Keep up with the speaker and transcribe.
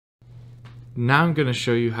Now I'm going to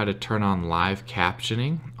show you how to turn on live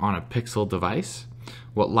captioning on a Pixel device.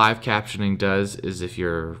 What live captioning does is if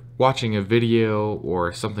you're watching a video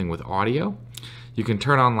or something with audio, you can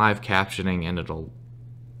turn on live captioning and it'll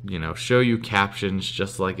show you captions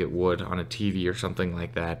just like it would on a TV or something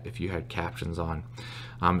like that if you had captions on.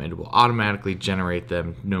 It will automatically generate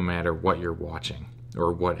them no matter what you're watching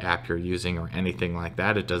or what app you're using or anything like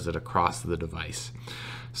that. It does it across the device.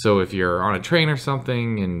 So if you're on a train or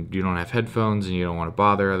something and you don't have headphones and you don't want to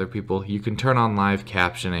bother other people, you can turn on live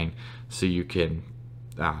captioning so you can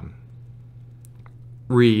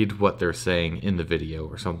read what they're saying in the video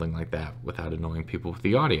or something like that without annoying people with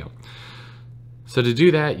the audio. So to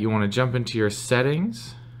do that, you want to jump into your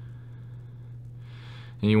settings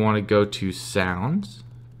and you want to go to sounds.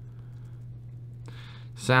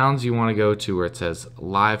 Sounds, you want to go to where it says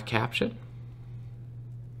live caption.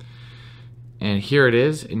 And here it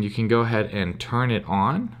is, and you can go ahead and turn it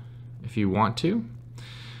on if you want to.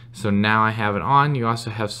 So now I have it on. You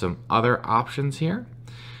also have some other options here.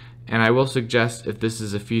 And I will suggest if this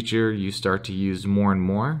is a feature you start to use more and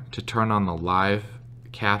more, to turn on the live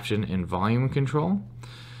caption and volume control.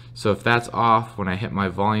 So if that's off, when I hit my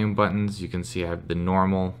volume buttons, you can see I have the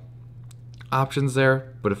normal options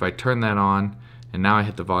there. But if I turn that on, and now I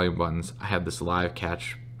hit the volume buttons, I have this live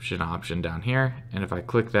caption option down here. And if I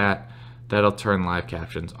click that, that'll turn live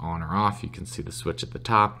captions on or off. You can see the switch at the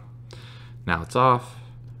top. Now it's off,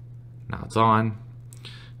 now it's on.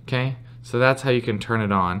 Okay, so that's how you can turn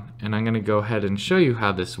it on. And I'm gonna go ahead and show you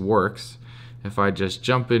how this works. If I just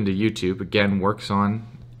jump into YouTube, again, works on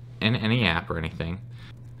any app or anything.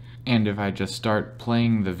 And if I just start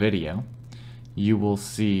playing the video, you will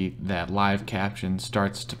see that live caption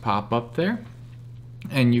starts to pop up there.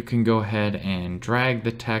 And you can go ahead and drag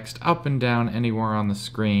the text up and down anywhere on the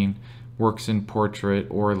screen. Works in portrait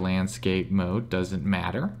or landscape mode, doesn't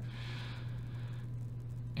matter.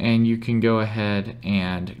 And you can go ahead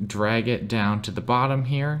and drag it down to the bottom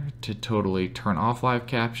here to totally turn off live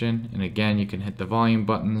caption. And again, you can hit the volume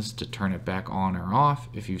buttons to turn it back on or off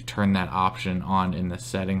if you've turned that option on in the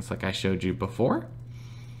settings like I showed you before.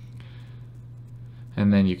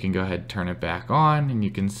 And then you can go ahead and turn it back on, and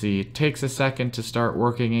you can see it takes a second to start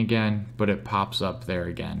working again, but it pops up there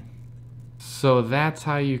again. So that's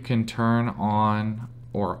how you can turn on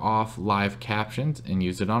or off live captions and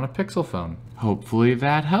use it on a Pixel phone. Hopefully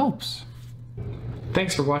that helps.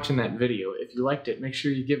 Thanks for watching that video. If you liked it, make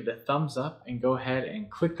sure you give it a thumbs up and go ahead and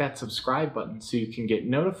click that subscribe button so you can get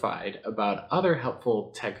notified about other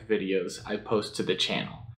helpful tech videos I post to the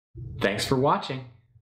channel. Thanks for watching.